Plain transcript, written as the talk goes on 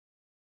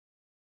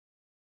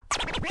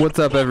What's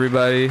up,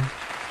 everybody?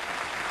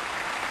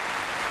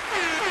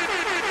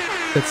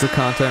 It's the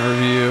content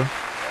review.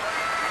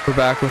 We're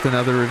back with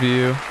another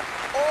review.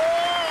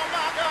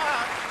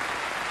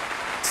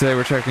 Today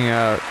we're checking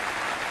out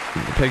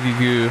Peggy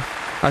Goo.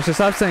 I should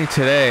stop saying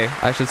today.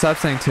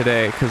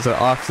 Because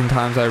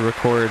oftentimes I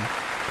record,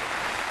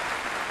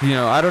 you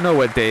know, I don't know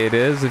what day it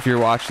is if you're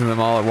watching them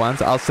all at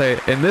once. I'll say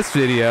in this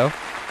video.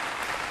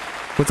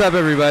 What's up,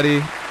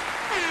 everybody?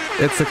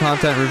 It's the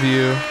content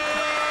review.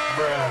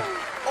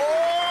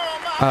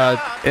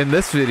 In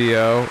this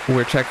video,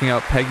 we're checking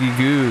out Peggy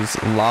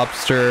Goo's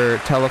Lobster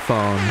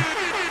Telephone.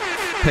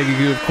 Peggy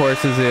Goo, of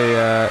course, is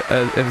a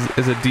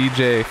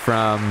DJ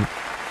from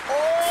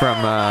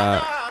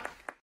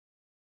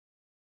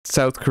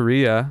South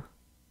Korea.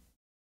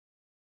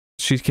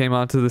 She came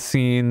onto the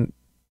scene,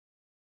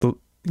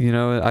 you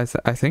know,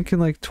 I think in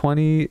like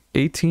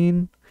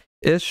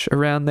 2018-ish,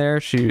 around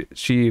there. She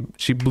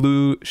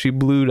blew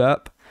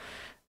up,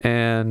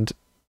 and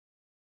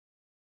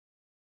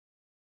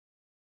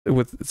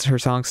with her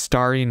song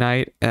Starry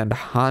Night and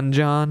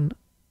Hanjan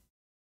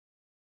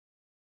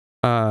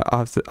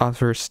off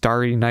her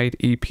Starry Night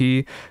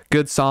EP.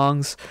 Good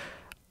songs.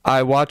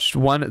 I watched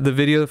the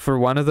video for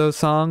one of those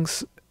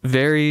songs.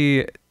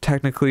 Very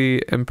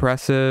technically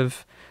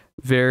impressive,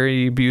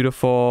 very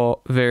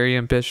beautiful, very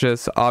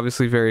ambitious,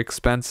 obviously very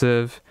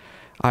expensive.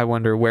 I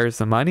wonder where's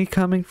the money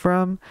coming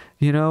from,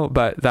 you know,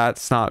 but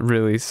that's not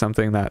really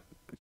something that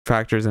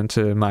factors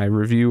into my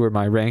review or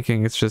my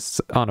ranking. It's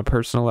just on a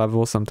personal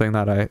level, something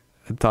that I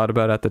had thought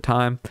about at the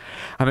time.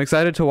 I'm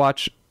excited to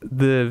watch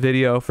the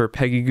video for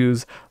Peggy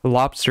Goo's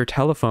Lobster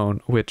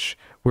Telephone, which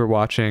we're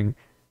watching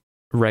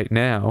right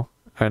now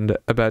and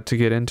about to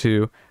get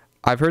into.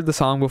 I've heard the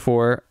song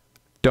before,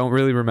 don't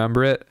really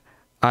remember it.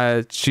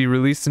 She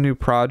released a new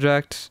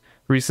project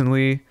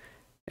recently,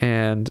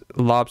 and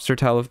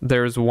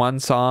there's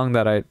one song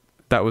that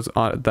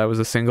was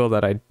a single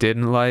that I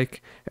didn't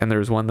like, and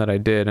there's one that I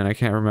did, and I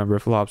can't remember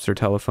if Lobster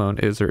Telephone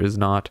is or is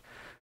not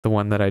the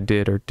one that I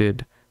did or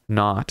did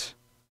not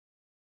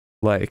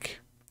like.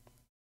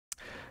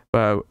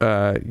 But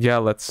yeah,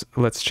 let's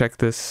check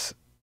this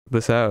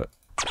out.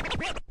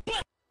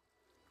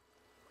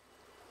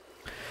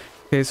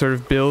 Okay, sort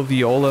of Bill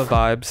Viola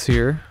vibes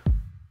here,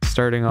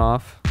 starting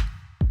off.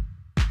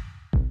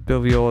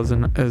 Bill Viola is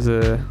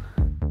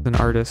an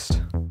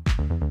artist.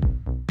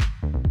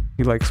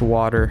 He likes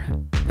water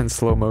and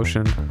slow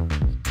motion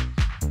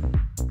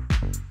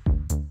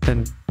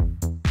and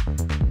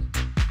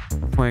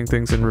playing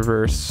things in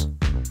reverse.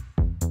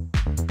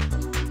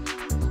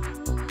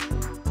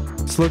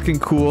 It's looking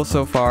cool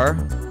so far.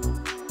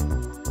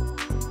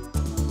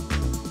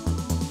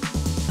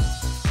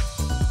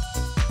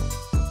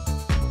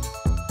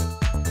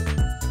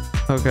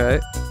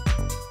 Okay.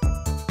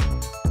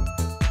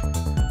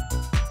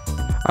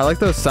 I like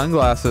those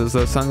sunglasses.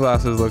 Those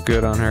sunglasses look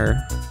good on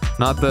her.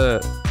 Not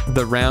the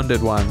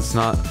rounded ones,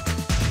 not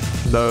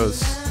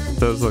those.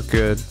 Those look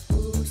good.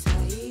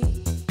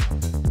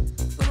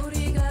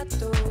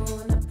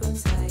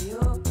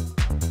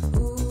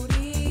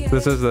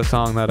 This is the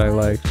song that I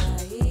liked.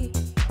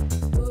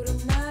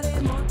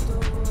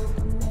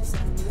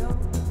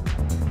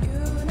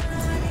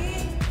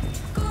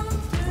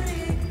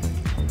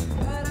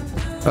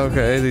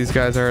 Okay, these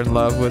guys are in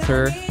love with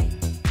her.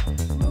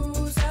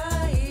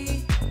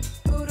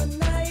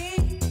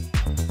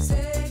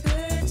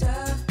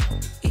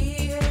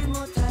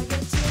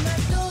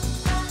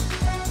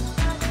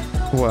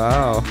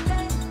 Wow.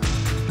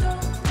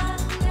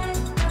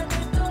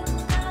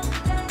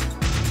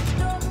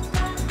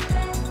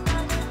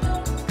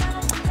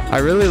 I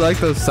really like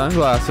those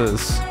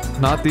sunglasses.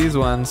 Not these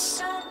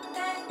ones,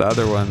 the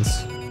other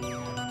ones.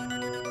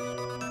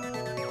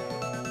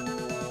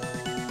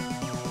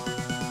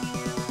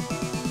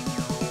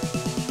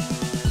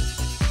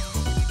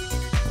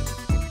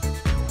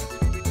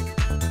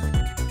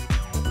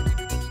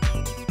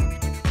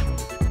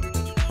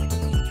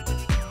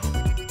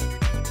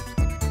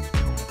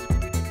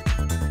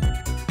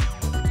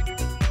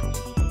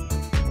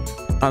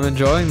 I'm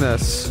enjoying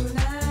this.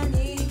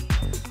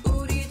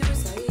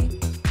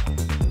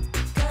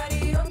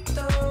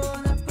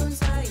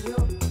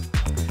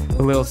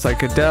 A little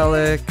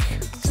psychedelic,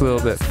 it's a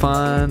little bit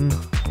fun,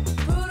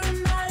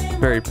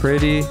 very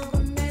pretty.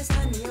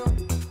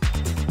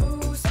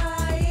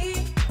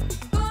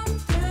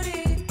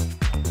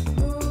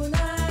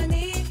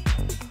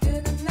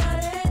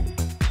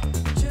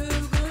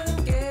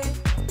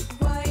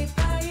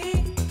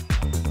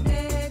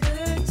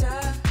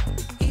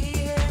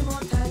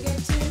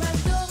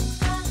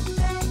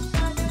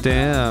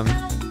 Damn.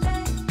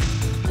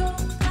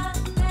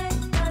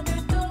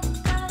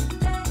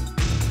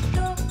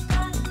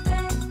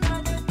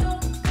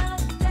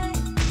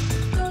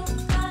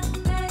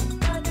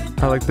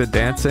 I like the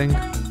dancing.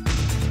 I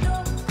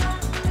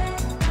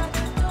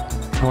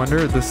wonder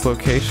if this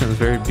location is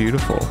very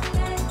beautiful,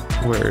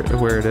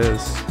 where it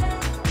is.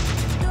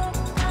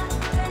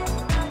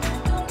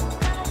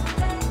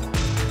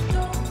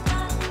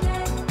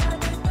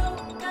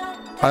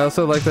 I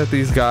also like that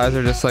these guys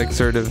are just like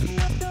sort of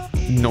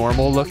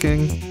normal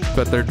looking,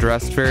 but they're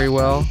dressed very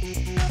well.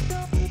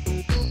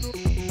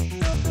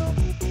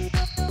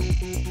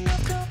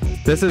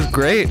 This is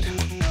great.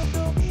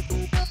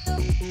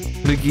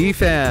 McGee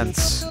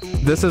fans,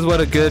 this is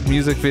what a good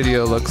music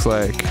video looks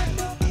like.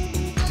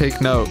 Take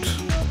note.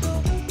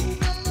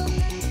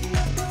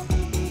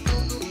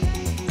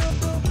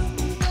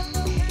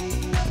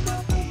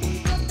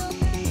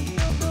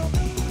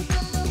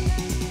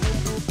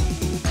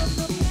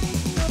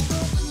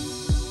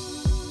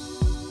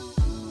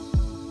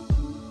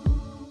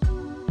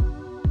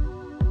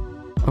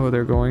 Oh,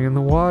 they're going in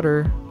the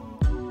water.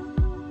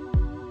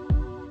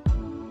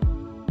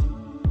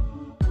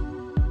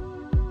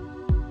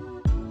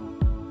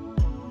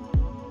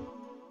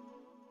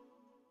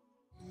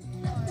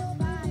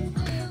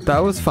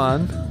 That was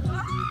fun.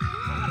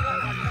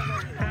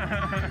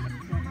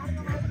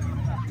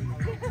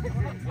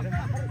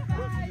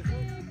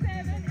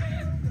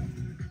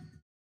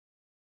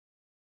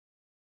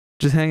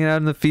 Just hanging out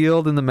in the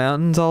field in the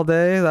mountains all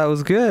day. That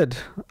was good.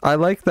 I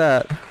like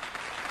that.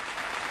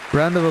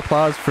 Round of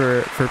applause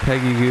for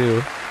Peggy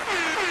Goo.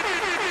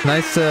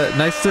 Nice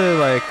to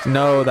like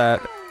know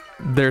that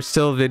there's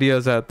still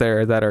videos out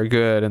there that are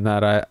good and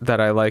that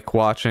I like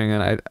watching,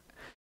 and I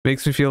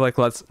makes me feel like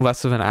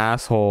less of an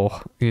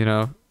asshole, you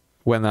know,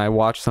 when I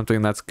watch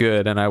something that's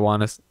good and I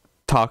want to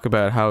talk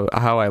about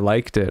how I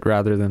liked it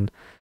rather than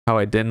how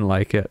I didn't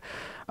like it.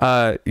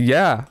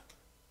 Yeah.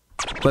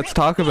 Let's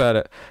talk about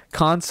it.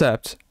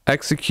 Concept,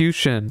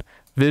 execution,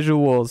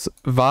 visuals,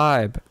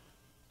 vibe.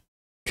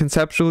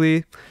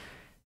 Conceptually,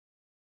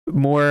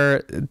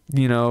 more,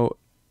 you know,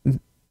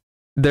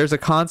 there's a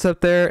concept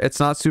there. It's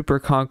not super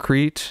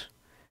concrete.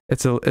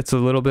 It's a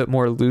little bit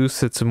more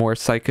loose. It's more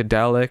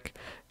psychedelic.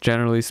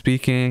 Generally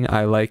speaking,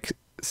 I like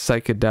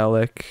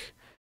psychedelic,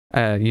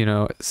 you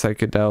know,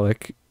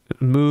 psychedelic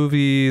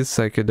movies,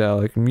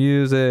 psychedelic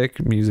music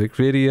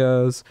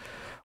videos,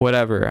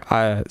 whatever.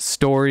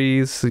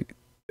 Stories.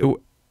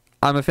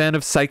 I'm a fan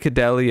of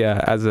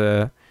psychedelia as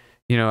a,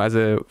 you know, as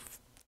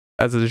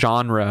a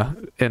genre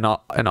in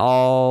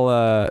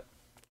all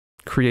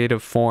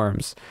creative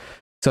forms.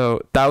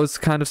 So that was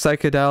kind of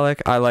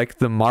psychedelic. I liked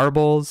the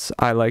marbles.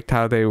 I liked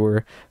how they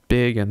were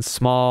big and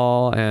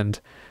small, and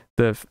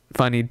the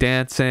funny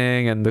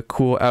dancing and the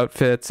cool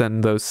outfits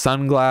and those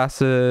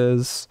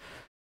sunglasses.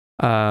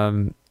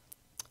 Yeah,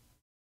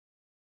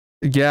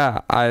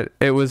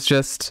 it was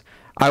just,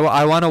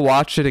 I want to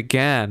watch it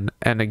again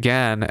and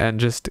again and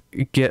just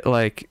get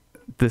like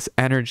this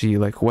energy,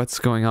 like what's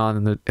going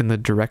on in the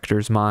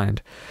director's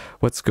mind,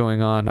 what's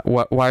going on,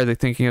 why are they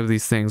thinking of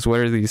these things,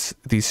 what are these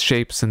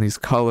shapes and these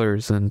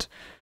colors, and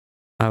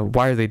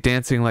why are they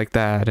dancing like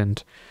that,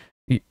 and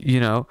you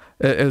know,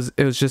 it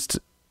was just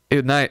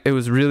it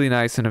was really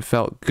nice and it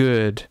felt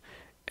good,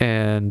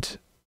 and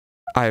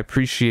I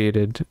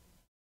appreciated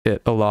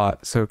it a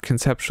lot. So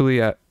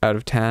conceptually, out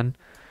of 10,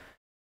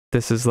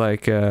 this is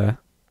like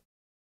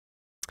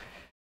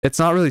it's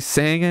not really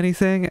saying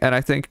anything, and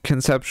I think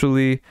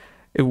conceptually,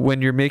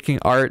 when you're making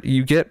art,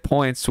 you get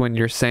points when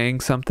you're saying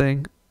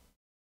something,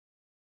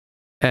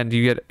 and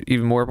you get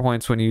even more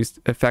points when you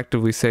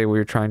effectively say what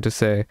you're trying to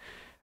say.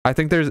 I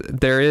think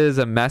there is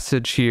a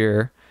message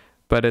here,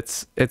 but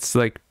it's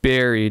like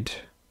buried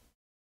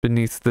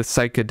beneath the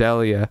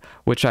psychedelia,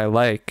 which I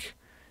like,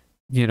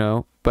 you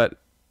know, but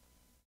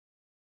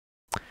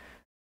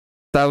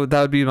that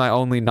would be my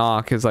only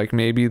knock, is like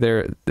maybe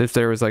if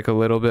there was like a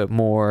little bit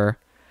more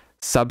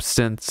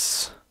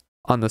substance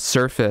on the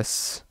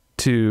surface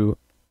to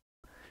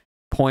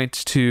point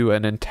to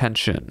an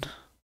intention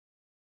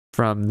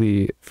from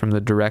the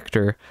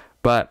director.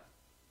 But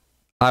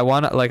I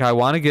want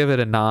to give it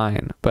a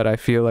 9, but I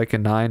feel like a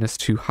 9 is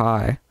too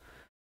high,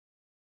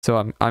 so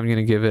I'm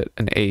gonna give it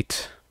an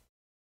 8.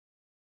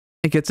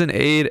 It gets an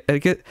 8.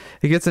 It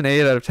gets an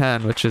 8 out of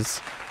 10, which is,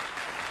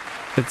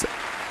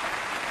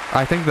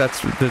 I think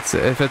that's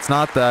if it's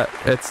not that,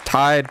 it's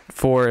tied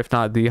for, if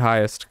not the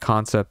highest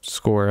concept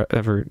score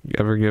ever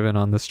given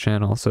on this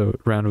channel. So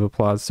round of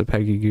applause to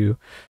Peggy Goo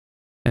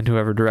and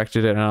whoever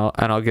directed it, and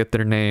I'll get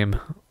their name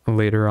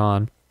later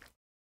on.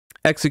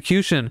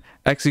 Execution,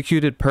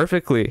 executed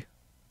perfectly.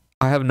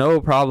 I have no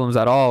problems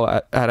at all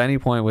at any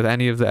point with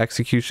any of the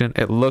execution.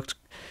 It looked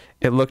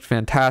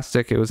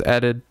fantastic. It was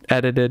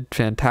edited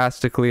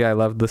fantastically. I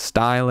loved the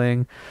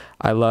styling.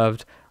 I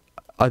loved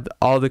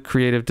all the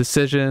creative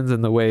decisions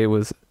and the way it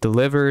was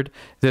delivered.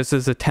 This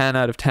is a 10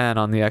 out of 10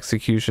 on the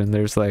execution.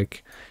 There's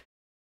like,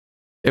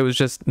 it was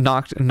just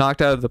knocked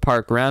out of the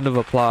park. Round of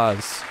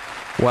applause.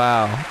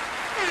 Wow.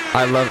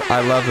 I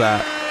love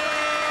that.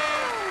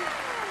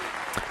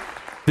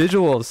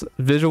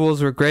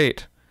 Visuals were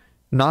great.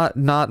 Not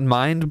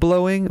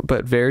mind-blowing,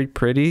 but very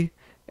pretty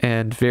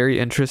and very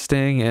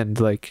interesting and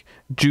like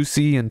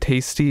juicy and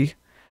tasty.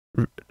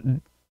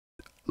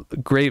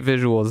 Great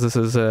visuals. This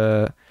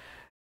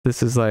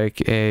is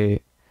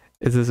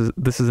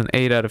an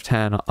 8 out of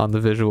 10 on the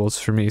visuals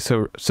for me.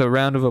 So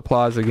round of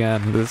applause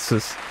again. This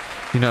is,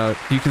 you know,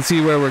 you can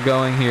see where we're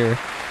going here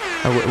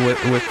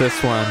with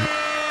this one.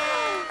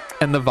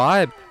 And the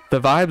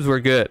vibes were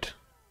good.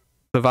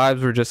 The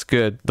vibes were just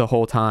good the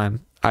whole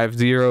time. I have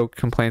zero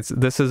complaints.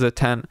 This is a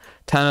 10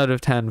 out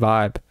of 10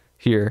 vibe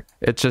here.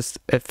 It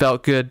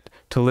felt good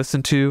to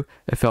listen to.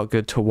 It felt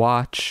good to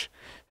watch.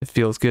 It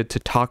feels good to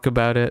talk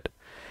about it.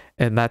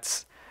 And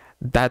that's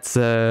that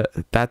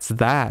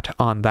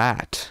on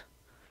that.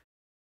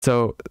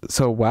 So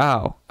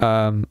wow.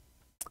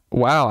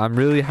 Wow, I'm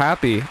really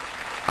happy.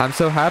 I'm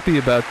so happy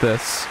about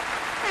this.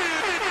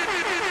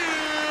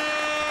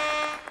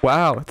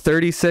 Wow,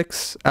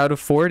 36 out of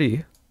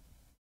 40.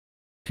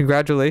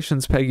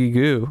 Congratulations, Peggy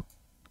Goo.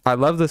 I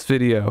love this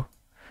video.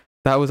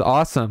 That was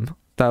awesome.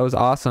 That was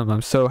awesome.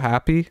 I'm so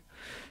happy.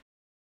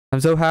 I'm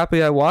so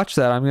happy I watched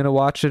that. I'm going to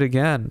watch it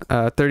again.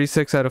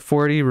 36 out of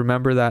 40.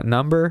 Remember that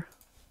number.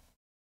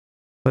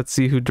 Let's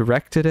see who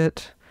directed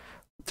it.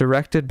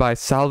 Directed by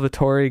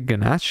Salvatore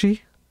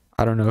Ganasci.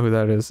 I don't know who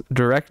that is.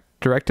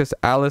 Directus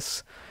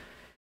Alice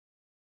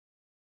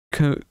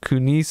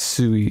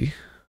Kunisui.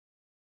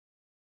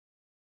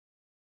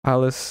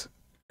 Alice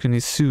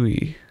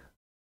Kunisui.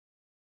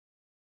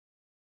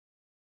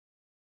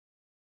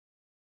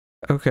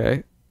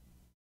 Okay.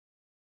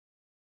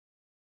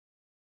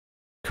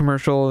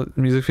 Commercial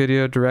music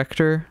video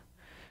director.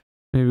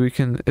 Maybe we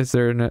can, is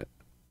there an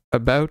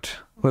about?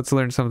 Let's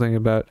learn something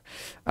about.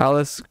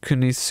 Alice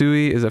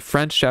Kunisui is a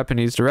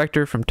French-Japanese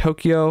director from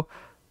Tokyo,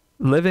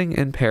 living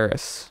in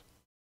Paris.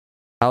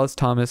 Alice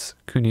Thomas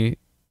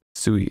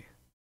Kunisui.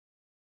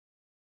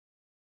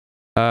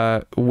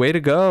 Way to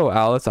go,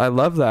 Alice. I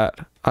love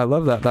that. I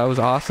love that. That was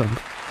awesome.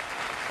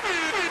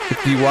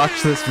 If you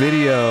watch this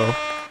video,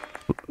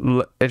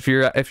 if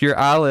you're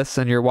Alice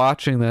and you're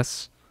watching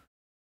this,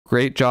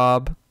 great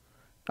job.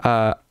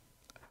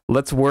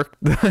 Let's work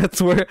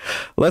let's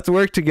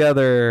work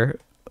together.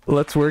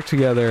 Let's work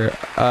together.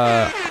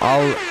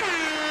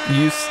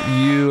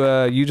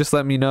 You just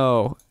let me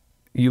know.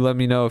 You let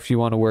me know if you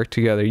want to work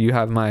together. You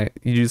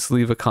just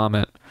leave a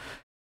comment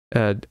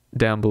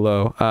down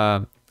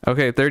below.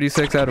 Okay,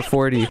 36 out of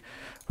 40.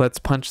 Let's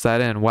punch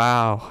that in.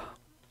 Wow.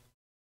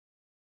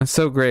 That's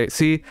so great.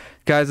 See,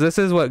 guys, this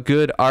is what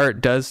good art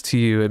does to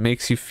you. It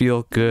makes you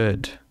feel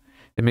good.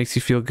 It makes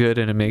you feel good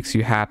and it makes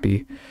you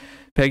happy.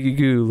 Peggy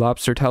Goo,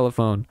 Lobster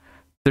Telephone,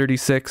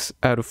 36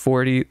 out of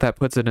 40. That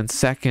puts it in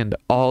second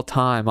all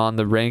time on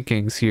the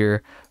rankings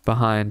here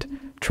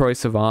behind Troye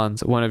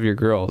Sivan's One of Your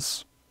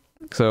Girls.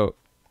 So,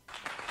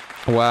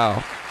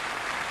 wow.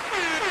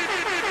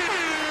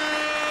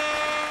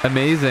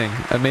 Amazing.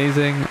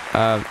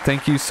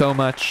 Thank you so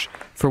much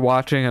for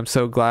watching. I'm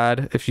so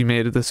glad if you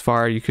made it this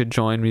far, you could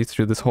join me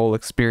through this whole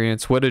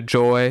experience. What a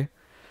joy.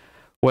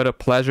 What a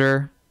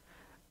pleasure.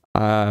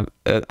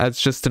 It's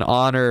just an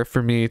honor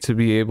for me to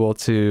be able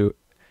to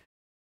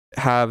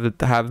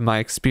have my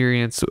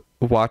experience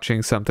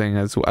watching something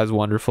as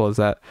wonderful as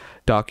that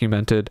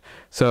documented.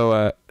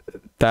 So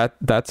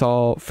that's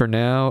all for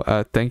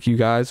now. Thank you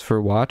guys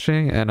for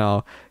watching, and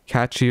I'll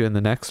catch you in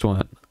the next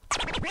one.